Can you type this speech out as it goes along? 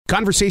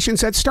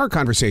Conversations that start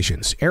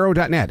conversations.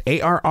 Arrow.net,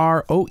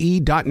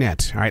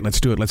 ARROE.net. All right, let's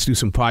do it. Let's do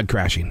some pod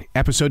crashing.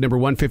 Episode number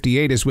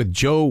 158 is with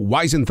Joe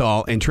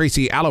Weisenthal and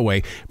Tracy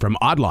Alloway from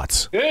Odd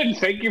Lots. Good.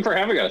 Thank you for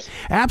having us.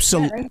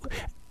 Absolutely.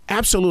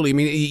 Absolutely. I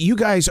mean, you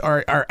guys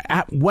are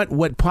at what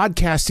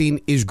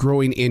podcasting is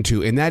growing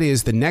into, and that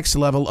is the next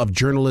level of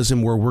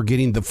journalism where we're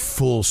getting the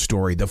full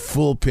story, the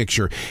full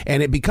picture,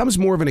 and it becomes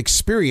more of an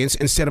experience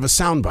instead of a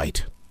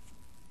soundbite.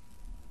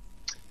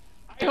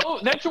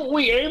 That's what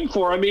we aim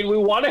for. I mean, we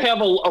want to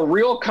have a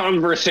real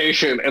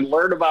conversation and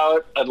learn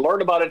about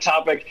a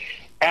topic,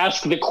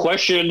 ask the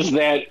questions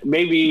that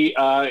maybe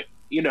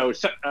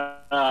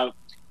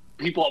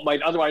people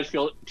might otherwise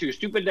feel too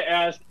stupid to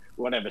ask.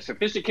 We want to have a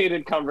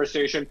sophisticated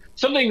conversation,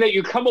 something that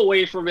you come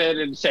away from it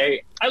and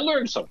say, I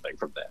learned something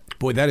from that.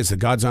 Boy, that is the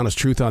God's honest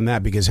truth on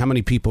that, because how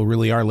many people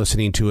really are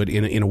listening to it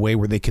in a way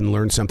where they can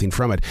learn something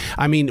from it?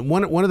 I mean,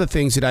 one of the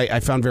things that I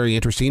found very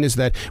interesting is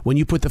that when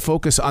you put the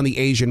focus on the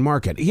Asian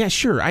market, yeah,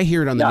 sure, I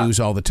hear it on the news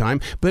all the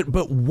time, but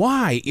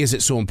why is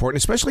it so important,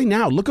 especially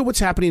now? Look at what's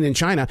happening in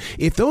China.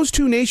 If those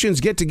two nations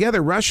get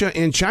together, Russia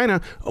and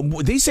China,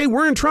 they say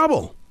we're in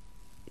trouble.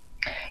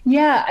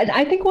 Yeah, and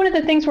I think one of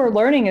the things we're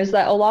learning is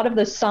that a lot of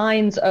the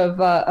signs of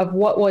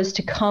what was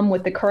to come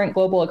with the current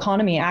global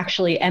economy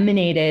actually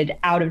emanated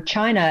out of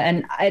China.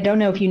 And I don't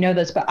know if you know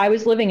this, but I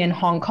was living in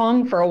Hong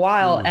Kong for a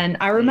while. And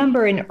I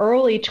remember in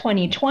early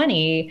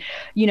 2020,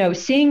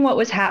 seeing what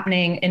was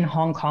happening in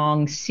Hong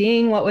Kong,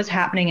 seeing what was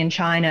happening in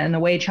China and the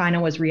way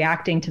China was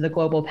reacting to the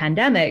global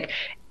pandemic,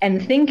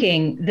 and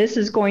thinking this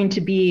is going to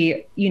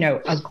be,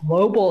 a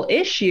global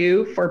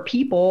issue for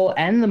people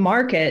and the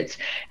markets.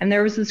 And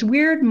there was this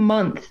weird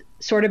month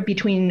sort of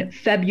between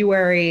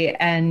February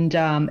and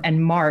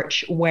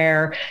March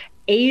where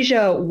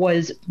Asia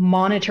was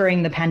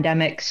monitoring the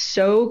pandemic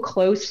so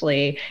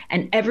closely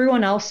and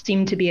everyone else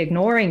seemed to be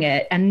ignoring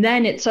it. And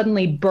then it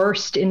suddenly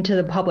burst into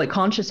the public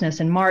consciousness.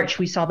 In March,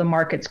 we saw the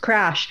markets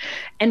crash.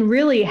 And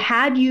really,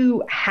 had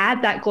you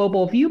had that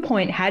global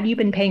viewpoint, had you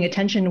been paying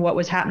attention to what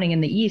was happening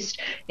in the East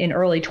in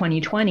early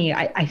 2020,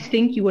 I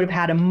think you would have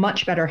had a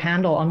much better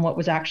handle on what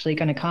was actually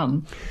going to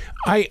come.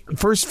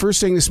 First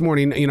thing this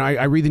morning,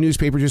 I read the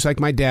newspaper just like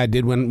my dad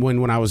did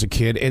when I was a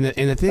kid. And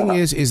the thing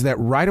is that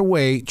right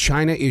away,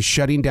 China is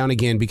shutting down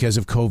again because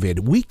of COVID.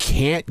 We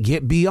can't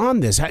get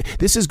beyond this.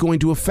 This is going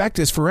to affect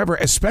us forever,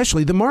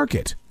 especially the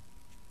market.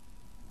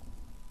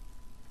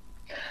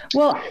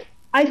 Well,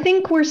 I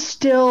think we're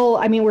still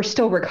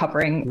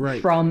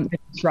recovering from the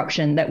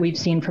disruption that we've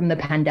seen from the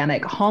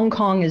pandemic. Hong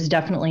Kong is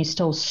definitely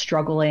still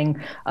struggling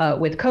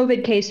with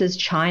COVID cases.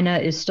 China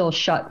is still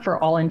shut for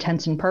all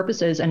intents and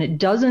purposes, and it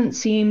doesn't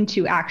seem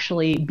to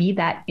actually be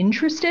that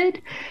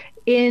interested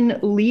in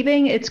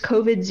leaving its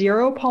COVID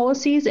zero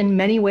policies. In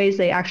many ways,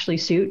 they actually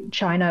suit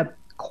China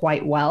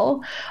quite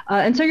well.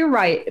 And so you're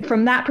right.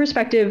 From that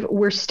perspective,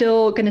 we're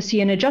still going to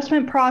see an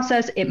adjustment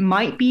process. It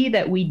might be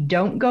that we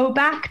don't go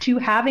back to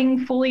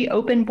having fully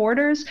open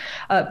borders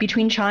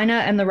between China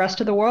and the rest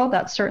of the world.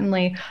 That's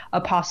certainly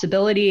a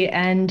possibility.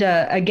 And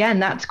again,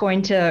 that's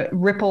going to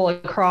ripple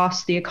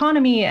across the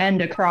economy and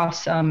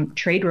across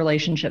trade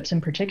relationships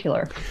in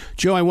particular.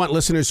 Joe, I want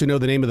listeners to know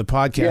the name of the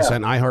podcast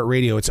on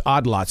iHeartRadio. It's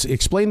Odd Lots.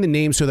 Explain the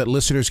name so that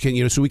listeners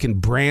can, so we can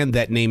brand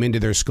that name into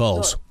their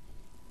skulls.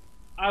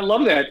 I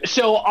love that.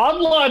 So odd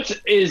lots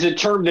is a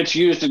term that's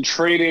used in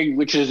trading,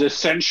 which is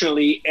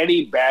essentially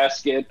any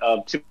basket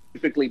of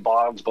typically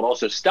bonds, but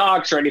also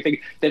stocks or anything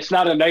that's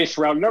not a nice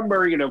round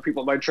number.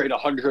 People might trade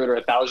 100 or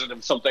 1,000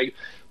 of something,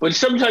 but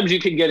sometimes you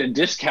can get a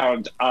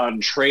discount on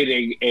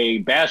trading a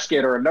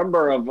basket or a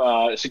number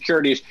of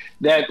securities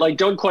that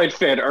don't quite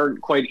fit,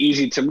 aren't quite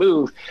easy to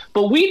move.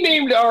 But we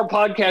named our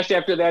podcast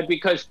after that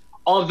because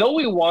although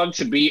we want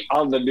to be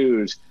on the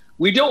news,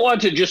 we don't want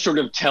to just sort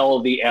of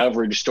tell the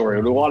average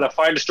story. We want to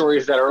find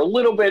stories that are a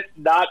little bit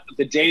not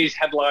the day's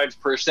headlines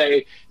per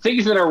se,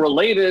 things that are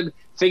related,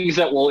 things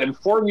that will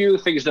inform you,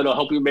 things that will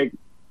help you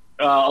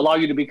allow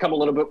you to become a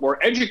little bit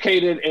more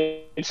educated,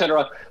 et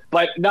cetera,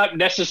 but not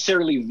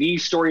necessarily the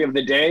story of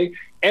the day.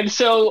 And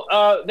so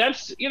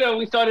that's,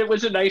 we thought it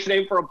was a nice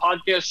name for a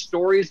podcast,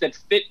 stories that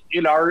fit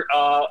in our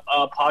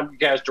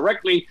podcast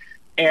directly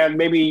and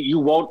maybe you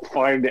won't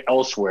find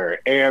elsewhere.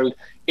 And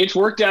it's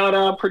worked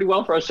out pretty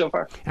well for us so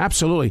far.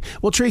 Absolutely.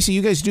 Well, Tracy,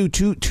 you guys do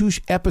two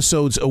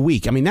episodes a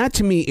week. I mean, that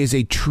to me is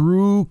a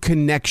true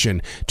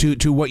connection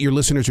to what your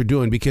listeners are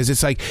doing, because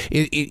it's like,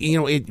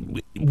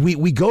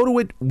 we go to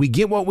it, we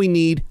get what we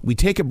need, we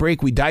take a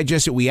break, we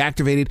digest it, we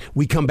activate it,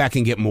 we come back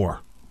and get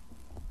more.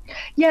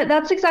 Yeah,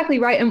 that's exactly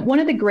right. And one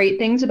of the great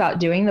things about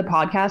doing the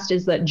podcast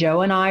is that Joe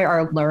and I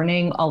are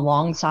learning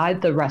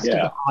alongside the rest of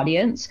the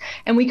audience.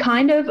 And we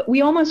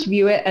almost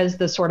view it as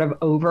the sort of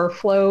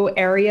overflow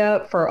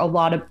area for a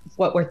lot of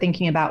what we're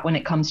thinking about when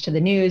it comes to the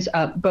news.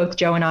 Both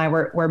Joe and I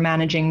were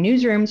managing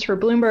newsrooms for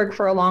Bloomberg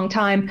for a long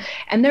time.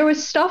 And there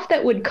was stuff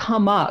that would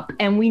come up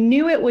and we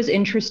knew it was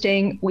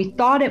interesting. We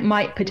thought it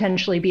might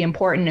potentially be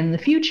important in the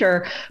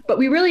future, but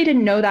we really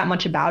didn't know that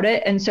much about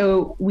it. And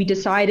so we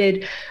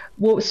decided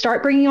we'll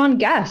start bringing on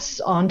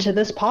guests onto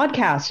this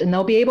podcast, and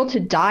they'll be able to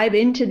dive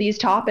into these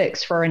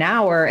topics for an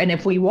hour. And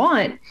if we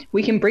want,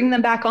 we can bring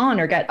them back on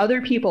or get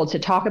other people to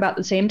talk about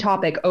the same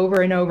topic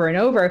over and over and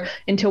over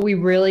until we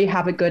really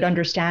have a good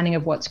understanding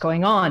of what's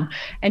going on.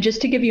 And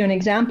just to give you an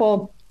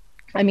example,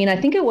 I mean, I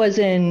think it was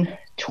in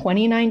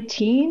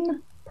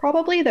 2019,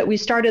 probably, that we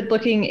started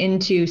looking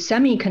into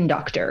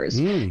semiconductors.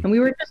 And we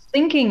were just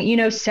thinking,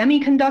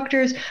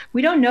 semiconductors,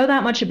 we don't know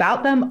that much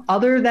about them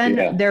other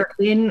than they're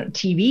in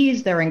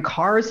TVs, they're in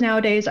cars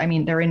nowadays. I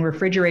mean, they're in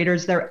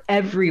refrigerators, they're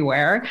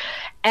everywhere.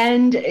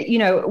 And,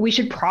 we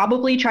should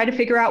probably try to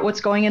figure out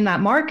what's going in that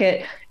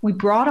market. We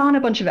brought on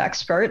a bunch of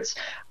experts,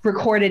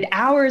 recorded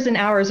hours and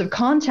hours of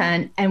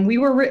content, and we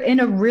were in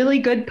a really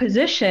good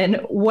position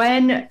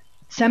when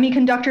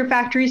semiconductor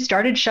factories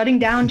started shutting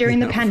down during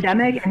the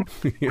pandemic and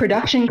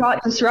production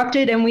got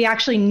disrupted, and we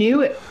actually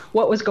knew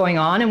what was going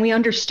on and we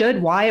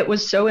understood why it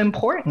was so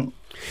important.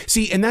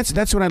 See, and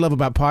that's what I love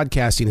about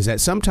podcasting, is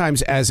that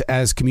sometimes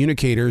as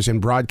communicators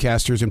and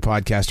broadcasters and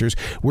podcasters,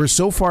 we're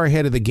so far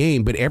ahead of the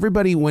game, but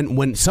everybody,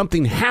 when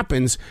something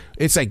happens,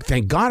 it's like,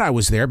 thank God I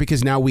was there,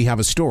 because now we have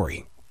a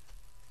story.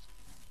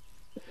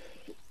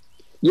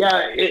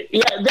 Yeah,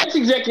 that's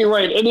exactly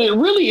right. And it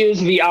really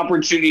is the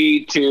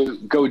opportunity to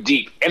go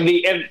deep. And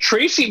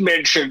Tracy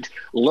mentioned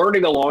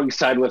learning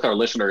alongside with our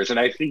listeners. And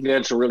I think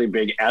that's a really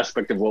big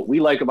aspect of what we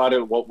like about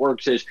it. What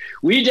works is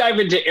we dive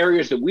into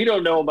areas that we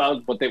don't know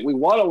about, but that we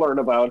want to learn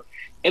about.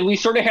 And we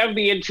sort of have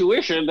the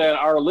intuition that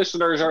our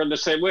listeners are in the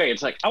same way.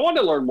 It's like, I want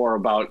to learn more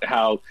about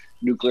how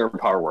nuclear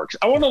power works.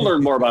 I want to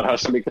learn more about how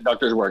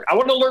semiconductors work. I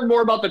want to learn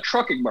more about the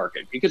trucking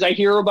market, because I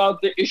hear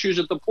about the issues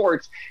at the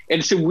ports.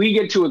 And so we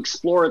get to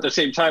explore at the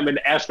same time and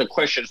ask the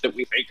questions that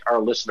we think our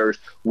listeners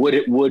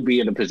would be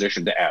in a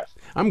position to ask.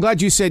 I'm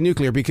glad you said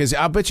nuclear, because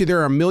I'll bet you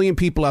there are a million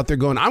people out there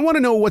going, I want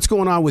to know what's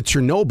going on with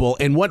Chernobyl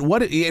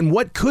and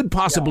what could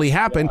possibly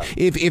happen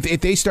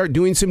if they start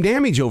doing some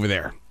damage over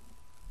there.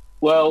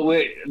 Well,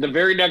 the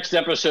very next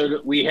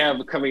episode we have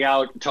coming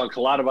out talks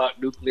a lot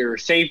about nuclear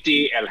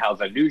safety and how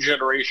the new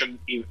generation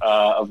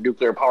of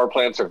nuclear power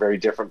plants are very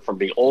different from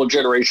the old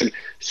generation,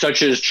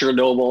 such as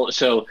Chernobyl.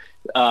 So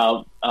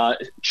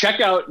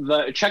check out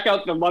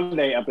the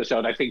Monday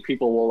episode. I think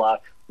people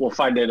will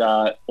find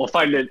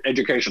it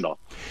educational.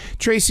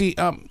 Tracy,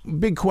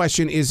 big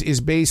question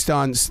is based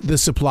on the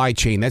supply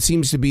chain. That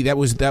seems to be that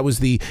was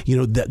the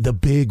the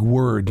big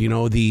word.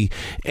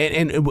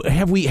 And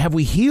have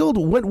we healed?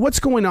 What's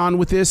going on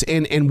with this?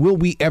 And will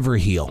we ever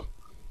heal?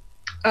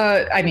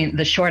 I mean,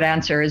 the short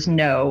answer is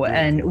no.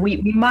 And we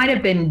might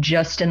have been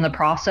just in the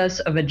process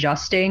of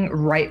adjusting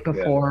right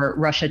before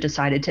Russia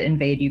decided to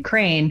invade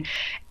Ukraine.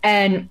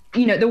 And,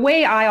 the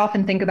way I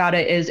often think about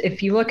it is,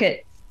 if you look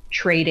at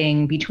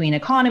trading between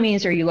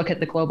economies, or you look at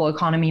the global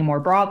economy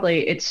more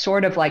broadly, it's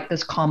sort of like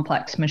this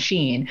complex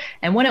machine.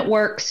 And when it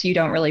works, you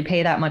don't really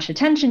pay that much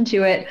attention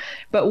to it.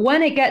 But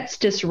when it gets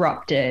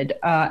disrupted,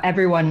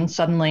 everyone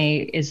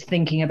suddenly is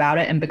thinking about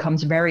it and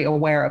becomes very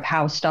aware of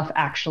how stuff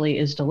actually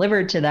is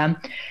delivered to them.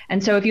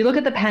 And so if you look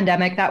at the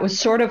pandemic, that was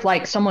sort of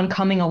like someone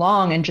coming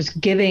along and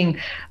just giving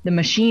the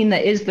machine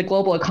that is the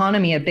global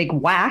economy a big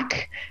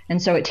whack.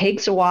 And so it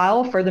takes a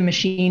while for the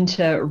machine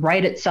to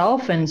right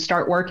itself and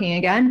start working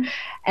again.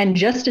 And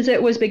just as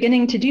it was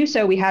beginning to do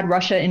so, we had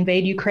Russia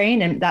invade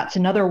Ukraine, and that's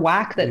another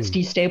whack that's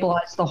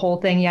destabilized the whole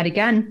thing yet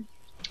again.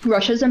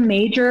 Russia's a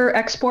major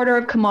exporter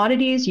of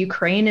commodities.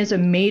 Ukraine is a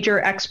major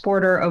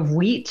exporter of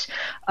wheat.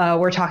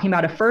 We're talking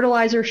about a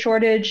fertilizer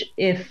shortage.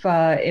 If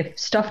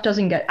stuff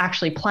doesn't get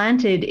actually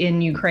planted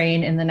in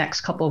Ukraine in the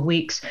next couple of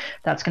weeks,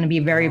 that's going to be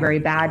very, very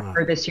bad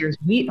for this year's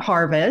wheat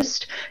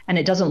harvest. And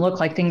it doesn't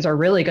look like things are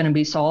really going to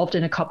be solved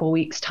in a couple of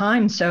weeks'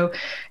 time. So,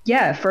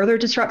 further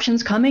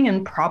disruptions coming,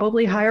 and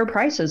probably higher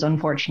prices,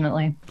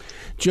 unfortunately.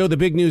 Joe, the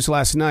big news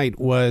last night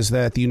was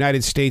that the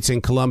United States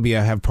and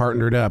Colombia have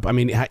partnered up. I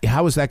mean,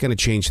 how is that going to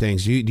change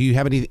things? Do you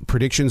have any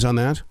predictions on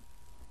that?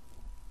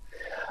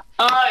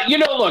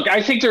 Look,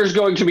 I think there's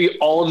going to be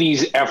all of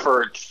these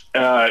efforts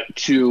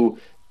to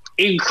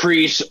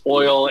increase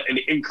oil and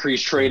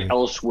increase trade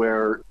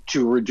elsewhere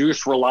to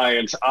reduce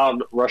reliance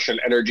on Russian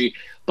energy.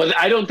 But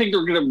I don't think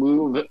they're going to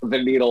move the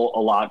needle a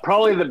lot.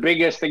 Probably the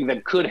biggest thing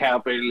that could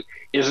happen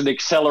is an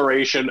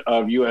acceleration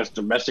of U.S.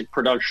 domestic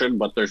production,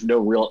 but there's no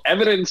real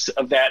evidence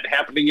of that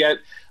happening yet.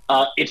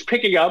 It's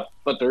picking up,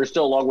 but there's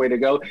still a long way to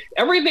go.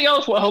 Everything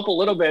else will help a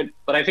little bit,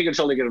 but I think it's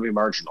only going to be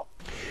marginal.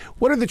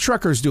 What are the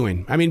truckers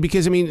doing? I mean,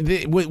 because,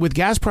 with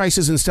gas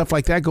prices and stuff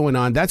like that going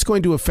on, that's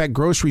going to affect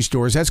grocery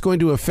stores. That's going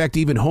to affect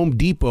even Home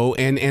Depot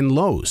and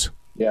Lowe's.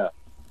 Yeah.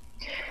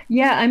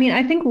 Yeah,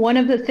 I think one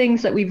of the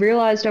things that we've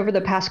realized over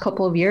the past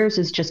couple of years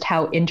is just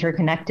how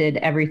interconnected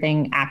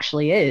everything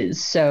actually is.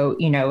 So,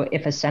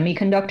 if a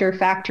semiconductor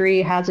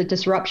factory has a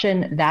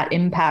disruption, that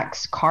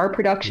impacts car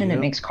production. It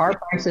makes car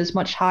prices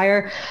much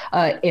higher.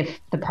 If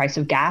the price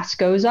of gas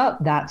goes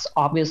up, that's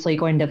obviously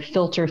going to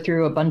filter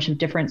through a bunch of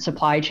different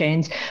supply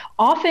chains,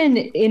 often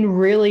in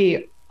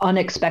really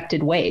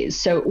unexpected ways.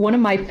 So one of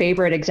my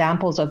favorite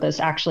examples of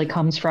this actually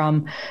comes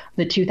from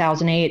the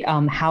 2008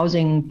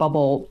 housing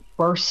bubble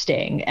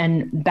bursting.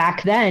 And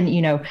back then,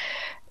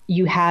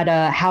 you had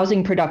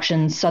housing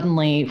production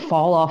suddenly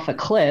fall off a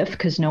cliff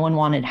because no one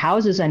wanted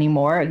houses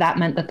anymore. That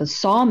meant that the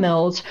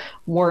sawmills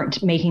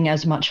weren't making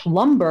as much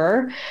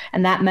lumber,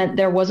 and that meant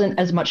there wasn't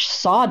as much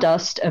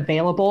sawdust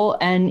available.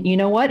 And you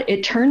know what?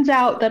 It turns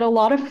out that a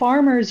lot of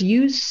farmers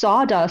use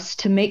sawdust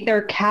to make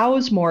their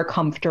cows more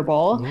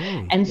comfortable.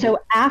 And so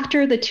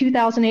after the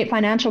 2008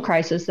 financial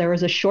crisis, there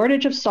was a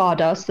shortage of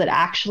sawdust that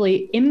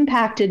actually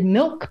impacted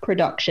milk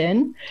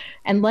production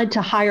and led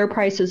to higher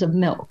prices of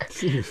milk.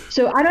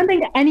 So I don't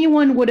think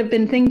anyone would have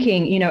been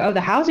thinking,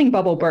 the housing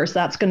bubble burst,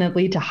 that's going to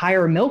lead to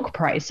higher milk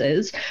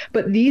prices.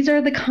 But these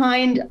are the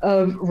kind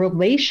of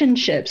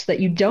relationships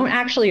that you don't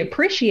actually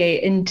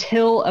appreciate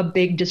until a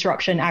big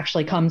disruption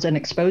actually comes and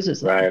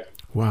exposes them. Right.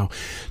 Wow.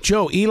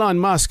 Joe, Elon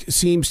Musk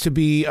seems to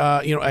be,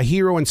 a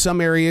hero in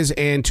some areas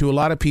and to a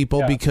lot of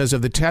people because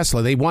of the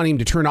Tesla. They want him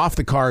to turn off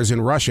the cars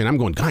in Russia. And I'm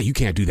going, God, you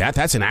can't do that.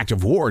 That's an act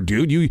of war,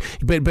 dude.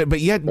 But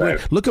yet,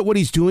 look at what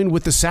he's doing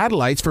with the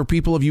satellites for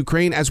people of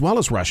Ukraine as well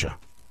as Russia.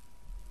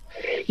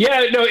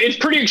 Yeah, no, it's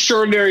pretty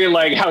extraordinary,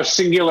 like how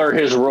singular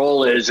his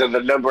role is, and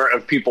the number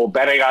of people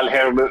betting on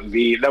him,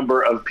 the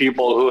number of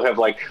people who have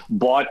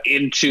bought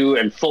into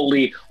and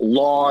fully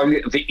long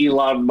the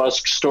Elon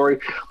Musk story.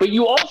 But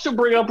you also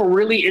bring up a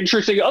really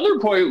interesting other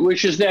point,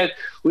 which is that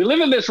we live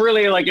in this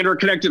really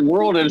interconnected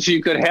world, and so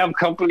you could have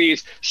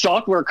companies,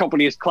 software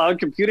companies, cloud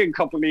computing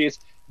companies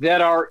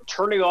that are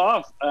turning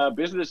off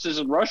businesses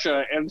in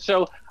Russia, and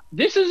so.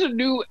 This is a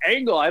new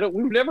angle.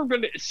 We've never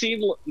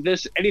seen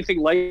anything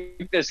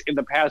like this in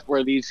the past,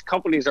 where these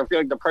companies are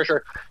feeling the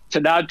pressure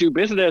to not do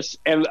business.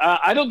 And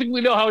I don't think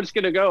we know how it's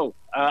going to go.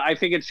 I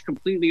think it's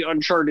completely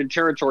uncharted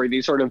territory,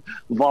 these sort of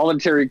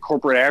voluntary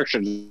corporate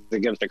actions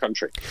against a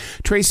country.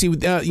 Tracy,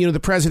 the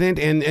president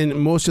and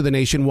most of the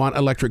nation want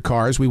electric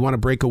cars. We want to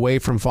break away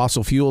from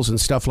fossil fuels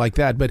and stuff like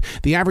that. But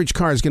the average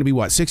car is going to be,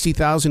 what,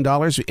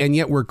 $60,000? And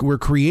yet we're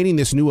creating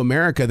this new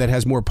America that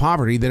has more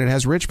poverty than it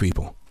has rich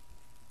people.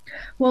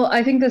 Well,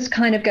 I think this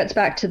kind of gets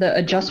back to the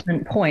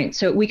adjustment point.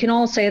 So we can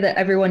all say that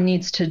everyone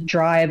needs to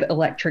drive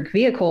electric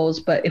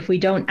vehicles, but if we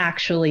don't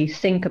actually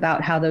think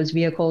about how those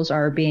vehicles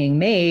are being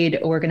made,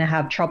 we're going to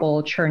have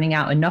trouble churning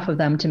out enough of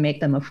them to make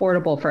them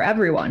affordable for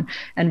everyone.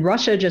 And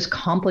Russia just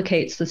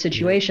complicates the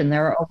situation.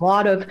 There are a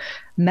lot of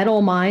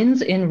metal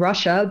mines in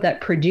Russia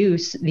that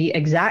produce the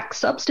exact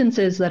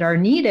substances that are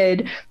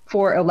needed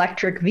for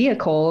electric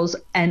vehicles,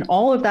 and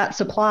all of that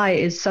supply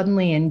is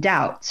suddenly in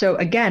doubt. So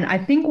again, I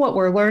think what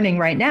we're learning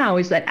right now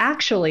is that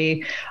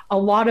actually a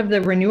lot of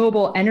the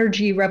renewable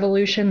energy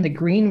revolution, the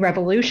green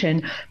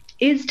revolution,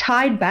 is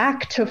tied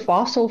back to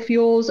fossil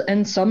fuels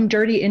and some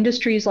dirty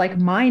industries like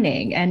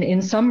mining. And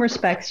in some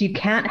respects, you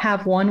can't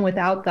have one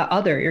without the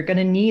other. You're going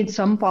to need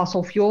some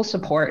fossil fuel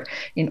support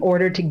in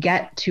order to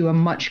get to a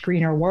much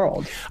greener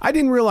world. I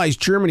didn't realize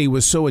Germany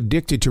was so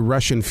addicted to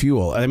Russian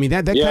fuel. I mean,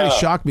 that kind of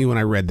shocked me when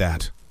I read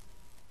that.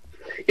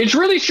 It's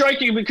really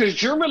striking because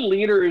German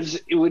leaders,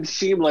 it would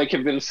seem like,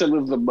 have been some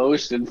of the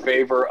most in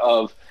favor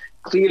of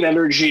clean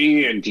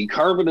energy and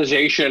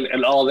decarbonization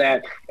and all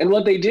that. And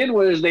what they did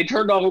was they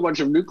turned off a bunch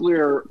of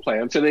nuclear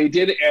plants, and they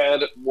did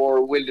add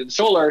more wind and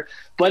solar.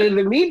 But in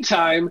the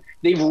meantime,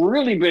 they've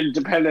really been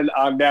dependent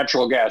on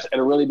natural gas in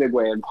a really big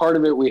way. And part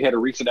of it, we had a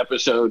recent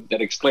episode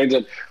that explains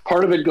it.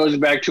 Part of it goes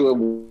back to a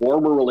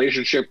warmer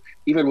relationship,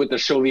 even with the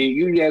Soviet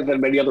Union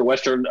and many other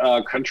Western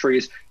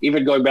countries,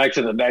 even going back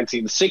to the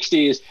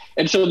 1960s.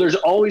 And so there's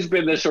always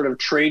been this sort of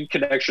trade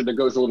connection that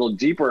goes a little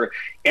deeper.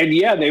 And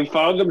yeah, they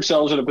found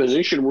themselves in a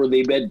position where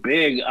they bet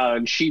big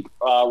on cheap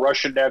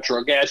Russian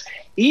natural gas,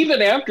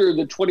 even after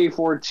the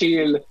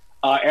 2014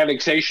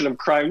 annexation of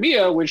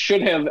Crimea, which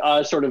should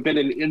have sort of been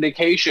an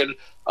indication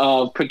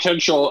of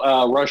potential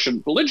Russian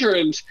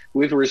belligerence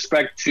with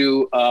respect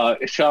to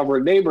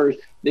sovereign neighbors.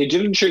 They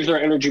didn't change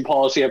their energy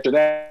policy after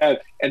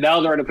that, and now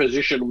they're in a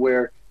position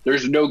where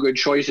there's no good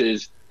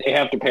choices. They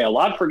have to pay a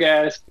lot for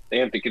gas. They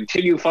have to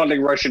continue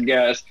funding Russian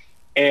gas.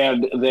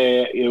 And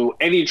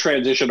any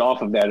transition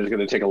off of that is going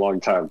to take a long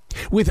time.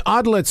 With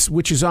Oddlets,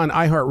 which is on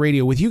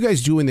iHeartRadio, with you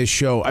guys doing this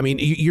show, I mean,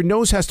 your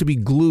nose has to be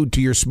glued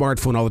to your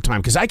smartphone all the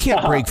time, because I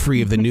can't break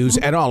free of the news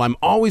at all. I'm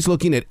always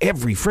looking at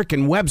every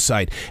freaking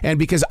website, and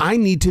because I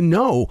need to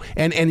know,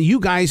 and you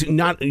guys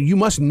you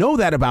must know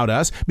that about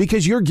us,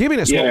 because you're giving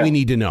us what we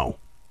need to know.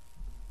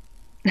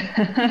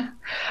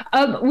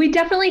 We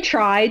definitely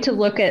try to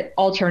look at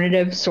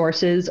alternative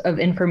sources of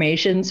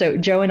information. So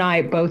Joe and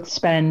I both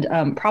spend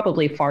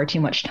probably far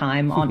too much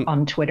time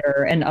on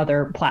Twitter and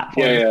other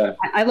platforms.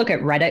 I look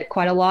at Reddit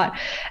quite a lot.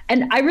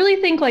 And I really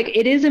think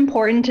it is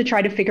important to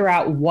try to figure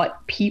out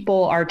what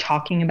people are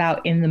talking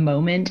about in the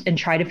moment and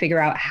try to figure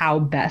out how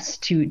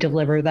best to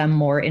deliver them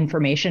more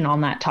information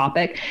on that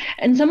topic.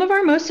 And some of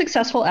our most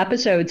successful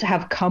episodes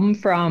have come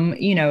from,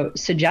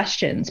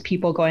 suggestions,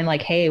 people going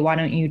hey, why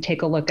don't you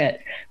take a look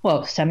at,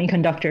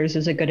 semiconductors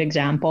is a good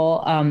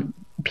example.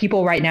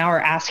 People right now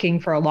are asking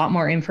for a lot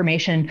more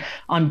information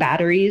on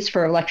batteries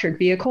for electric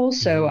vehicles.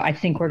 So I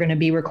think we're going to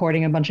be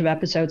recording a bunch of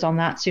episodes on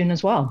that soon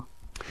as well.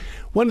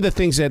 One of the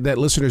things that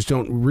listeners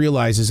don't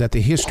realize is that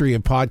the history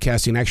of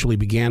podcasting actually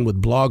began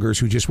with bloggers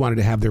who just wanted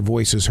to have their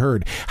voices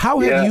heard. How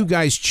have you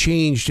guys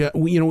changed,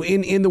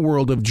 in the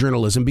world of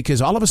journalism?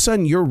 Because all of a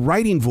sudden your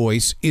writing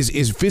voice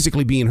is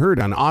physically being heard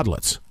on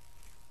Oddlets.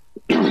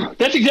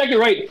 That's exactly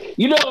right.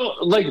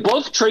 Like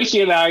both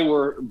Tracy and I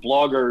were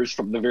bloggers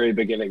from the very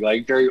beginning,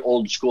 like very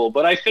old school.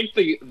 But I think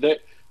the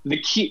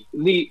key,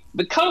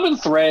 the common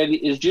thread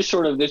is just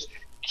sort of this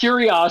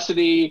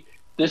curiosity,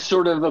 this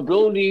sort of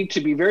ability to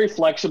be very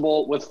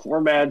flexible with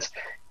formats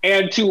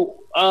and to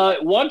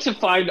want to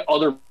find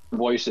other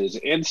voices.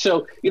 And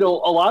so, a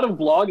lot of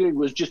blogging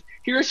was just,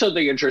 here's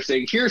something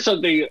interesting, here's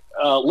something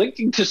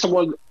linking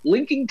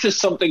to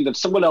something that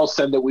someone else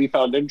said that we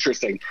found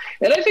interesting.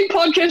 And I think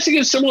podcasting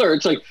is similar.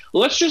 It's like,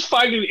 let's just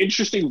find an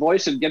interesting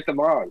voice and get them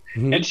on.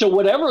 Mm-hmm. And so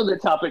whatever the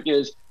topic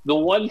is, the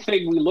one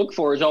thing we look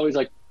for is always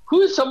like,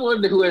 who is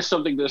someone who has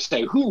something to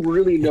say, who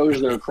really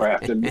knows their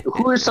craft, and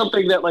who is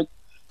something that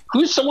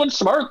who's someone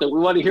smart that we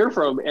want to hear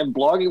from. And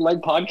blogging, like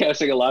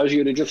podcasting, allows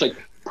you to just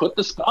put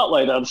the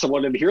spotlight on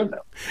someone and hear them.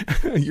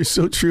 You're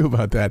so true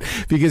about that,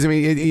 because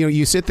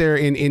you sit there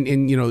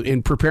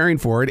in preparing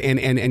for it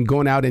and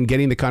going out and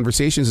getting the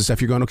conversations and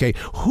stuff. You're going, okay,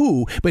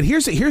 who? But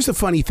here's the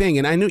funny thing,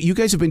 and I know you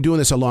guys have been doing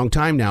this a long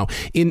time now.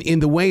 In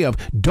the way of,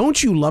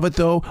 don't you love it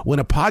though when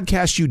a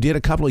podcast you did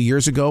a couple of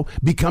years ago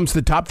becomes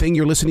the top thing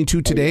you're listening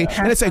to today,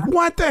 and it's like,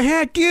 what the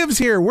heck gives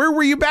here? Where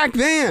were you back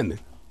then?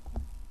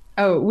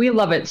 Oh, we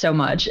love it so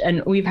much.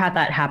 And we've had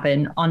that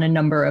happen on a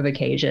number of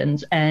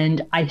occasions.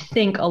 And I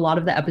think a lot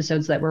of the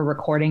episodes that we're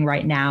recording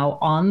right now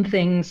on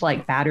things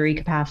like battery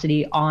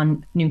capacity,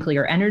 on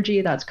nuclear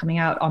energy, that's coming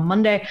out on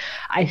Monday,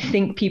 I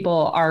think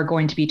people are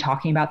going to be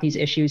talking about these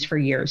issues for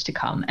years to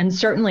come. And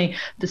certainly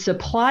the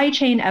supply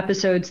chain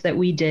episodes that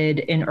we did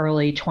in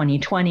early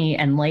 2020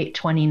 and late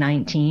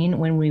 2019,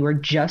 when we were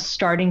just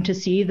starting to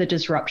see the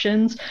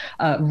disruptions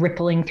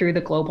rippling through the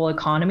global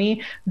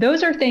economy,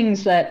 those are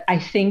things that I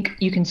think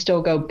you can still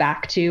go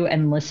back to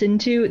and listen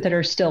to that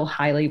are still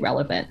highly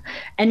relevant.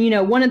 And,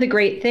 one of the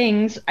great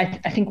things, I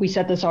think we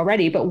said this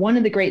already, but one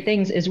of the great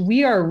things is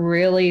we are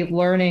really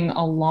learning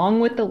along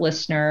with the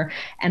listener.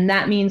 And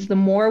that means the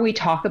more we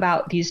talk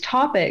about these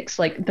topics,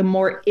 the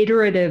more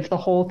iterative the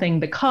whole thing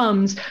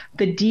becomes,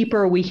 the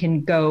deeper we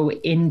can go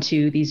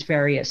into these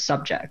various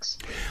subjects.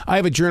 I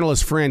have a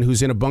journalist friend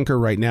who's in a bunker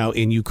right now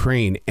in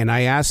Ukraine, and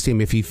I asked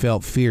him if he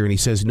felt fear, and he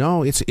says,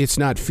 no, it's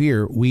not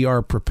fear. We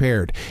are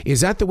prepared.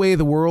 Is that the way of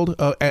the world?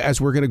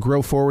 As we're going to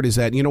grow forward, is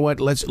that,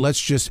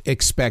 let's just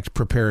expect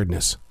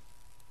preparedness?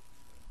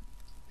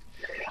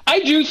 I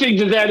do think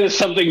that is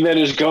something that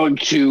is going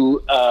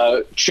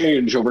to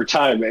change over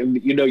time.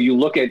 And, you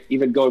look at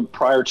even going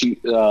prior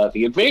to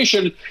the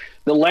invasion,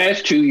 the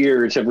last 2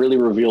 years have really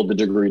revealed the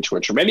degree to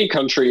which many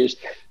countries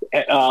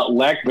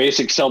lack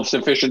basic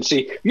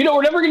self-sufficiency.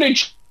 We're never going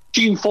to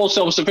achieve full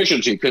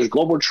self-sufficiency because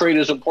global trade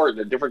is important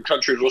and different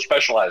countries will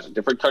specialize and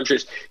different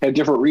countries have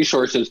different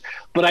resources.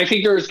 But I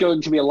think there is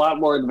going to be a lot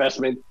more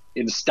investment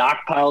in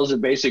stockpiles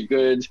of basic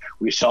goods.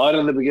 We saw it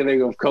in the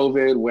beginning of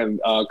COVID when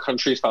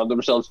countries found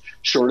themselves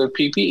short of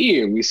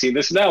PPE. And we see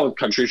this now with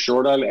countries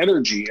short on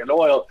energy and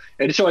oil.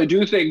 And so I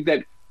do think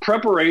that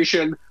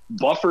preparation,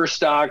 buffer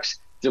stocks,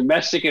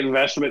 domestic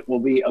investment will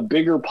be a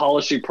bigger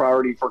policy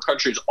priority for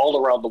countries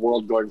all around the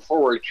world going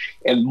forward.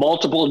 And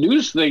multiple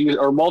news things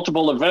or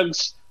multiple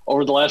events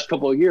over the last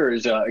couple of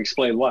years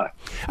explain why.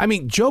 I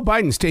mean, Joe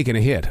Biden's taking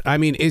a hit. I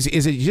mean, is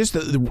it just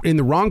in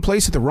the wrong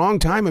place at the wrong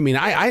time? I mean,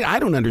 I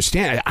don't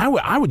understand. I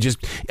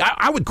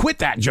would quit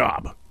that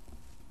job.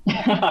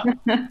 I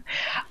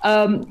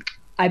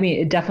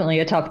mean, definitely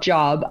a tough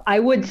job. I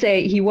would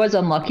say he was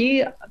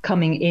unlucky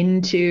coming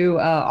into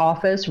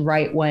office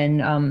right when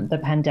the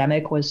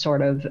pandemic was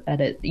sort of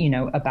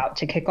about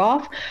to kick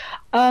off.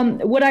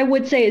 What I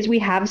would say is we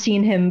have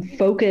seen him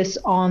focus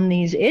on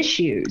these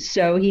issues.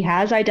 So he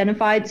has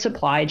identified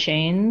supply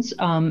chains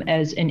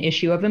as an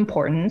issue of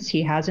importance.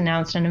 He has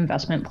announced an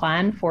investment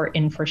plan for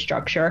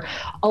infrastructure.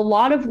 A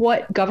lot of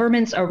what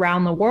governments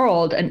around the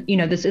world, and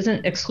this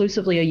isn't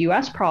exclusively a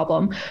U.S.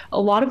 problem, a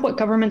lot of what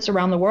governments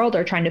around the world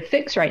are trying to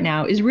fix right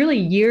now is really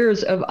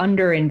years of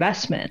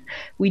underinvestment.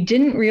 We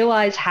didn't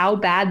realize how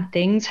bad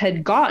things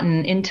had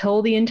gotten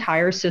until the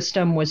entire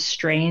system was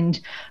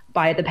strained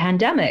by the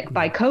pandemic,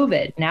 by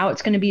COVID. Now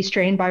it's going to be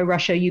strained by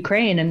Russia,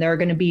 Ukraine, and there are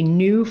going to be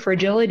new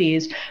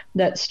fragilities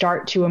that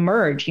start to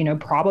emerge,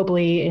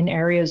 probably in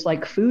areas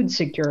like food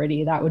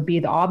security. That would be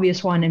the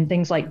obvious one, and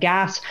things like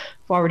gas.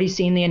 We've already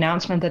seen the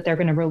announcement that they're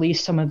going to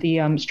release some of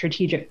the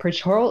strategic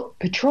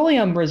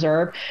petroleum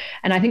reserve.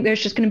 And I think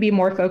there's just going to be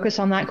more focus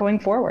on that going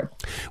forward.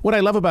 What I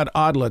love about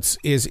Oddlets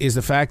is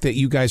the fact that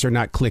you guys are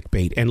not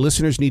clickbait, and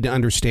listeners need to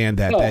understand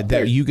that,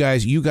 that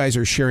you guys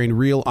are sharing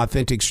real,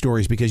 authentic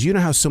stories, because you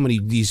know how so many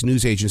of these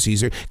news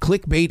agencies are.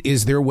 Clickbait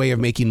is their way of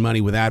making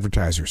money with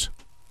advertisers.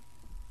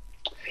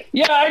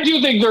 Yeah, I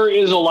do think there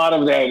is a lot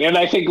of that. And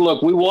I think,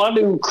 look, we want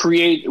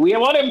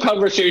to have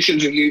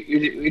conversations,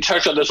 you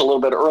touched on this a little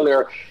bit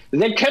earlier,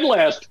 that can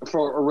last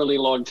for a really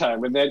long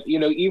time. And that,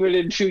 even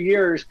in 2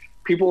 years,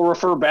 people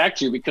refer back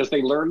to because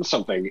they learned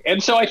something.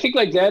 And so I think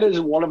like that is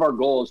one of our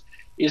goals,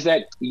 is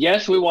that,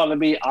 yes, we want to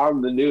be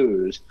on the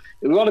news,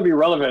 and we want to be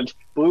relevant,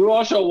 but we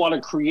also want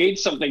to create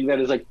something that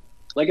is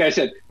like I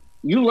said,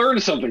 you learn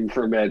something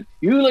from it.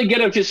 You like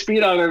get up to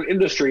speed on an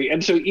industry.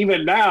 And so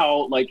even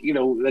now, like, you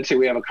know, let's say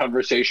we have a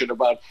conversation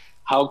about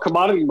how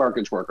commodity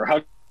markets work or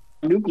how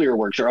nuclear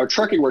works or how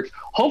trucking works.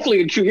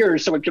 Hopefully in 2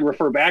 years, someone can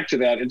refer back to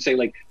that and say,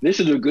 like, this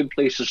is a good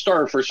place to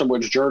start for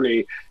someone's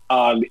journey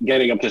on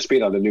getting up to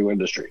speed on the new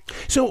industry.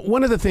 So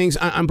one of the things,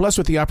 I'm blessed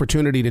with the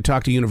opportunity to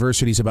talk to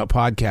universities about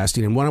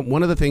podcasting. And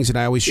one of the things that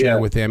I always share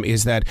with them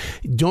is that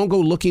don't go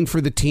looking for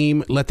the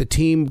team. Let the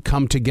team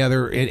come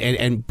together.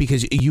 And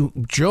because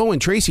Joe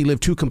and Tracy live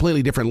two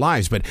completely different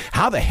lives. But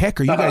how the heck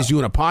are you guys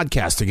doing a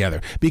podcast together?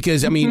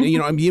 Because, I mean, you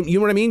know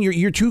what I mean?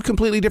 You're two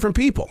completely different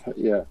people.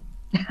 Yeah.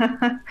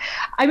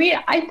 I mean,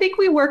 I think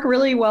we work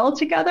really well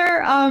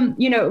together.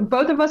 You know,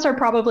 both of us are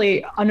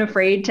probably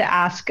unafraid to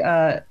ask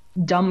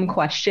dumb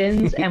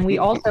questions, and we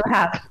also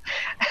have,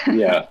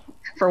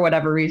 for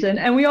whatever reason,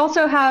 and we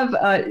also have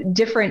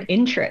different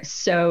interests.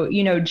 So,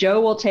 you know, Joe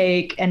will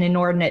take an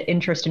inordinate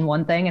interest in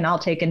one thing, and I'll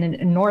take an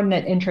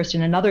inordinate interest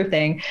in another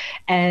thing,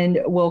 and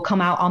we'll come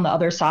out on the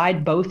other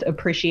side both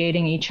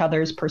appreciating each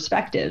other's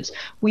perspectives.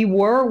 We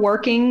were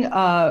working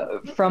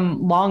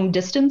from long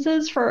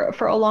distances for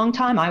a long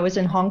time. I was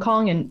in Hong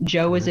Kong and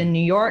Joe was in New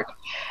York.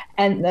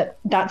 And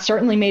that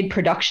certainly made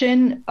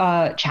production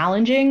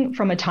challenging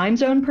from a time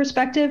zone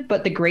perspective.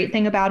 But the great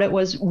thing about it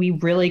was we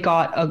really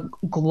got a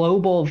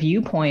global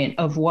viewpoint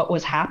of what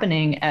was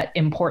happening at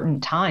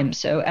important times.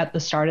 So at the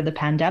start of the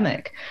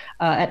pandemic,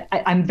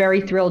 I'm very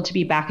thrilled to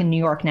be back in New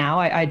York now.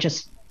 I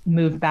just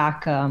moved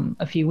back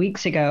a few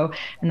weeks ago,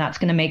 and that's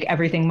going to make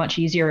everything much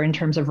easier in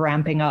terms of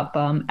ramping up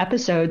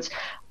episodes.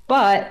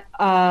 But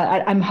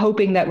I'm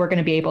hoping that we're going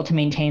to be able to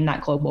maintain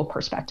that global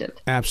perspective.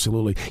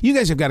 Absolutely. You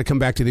guys have got to come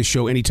back to this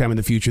show anytime in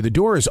the future. The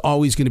door is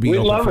always going to be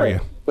open for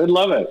you. We'd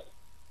love it.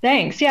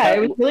 Thanks. Yeah,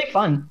 it was really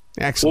fun.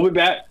 Excellent. We'll be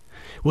back.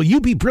 Well,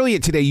 you be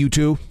brilliant today, you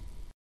two.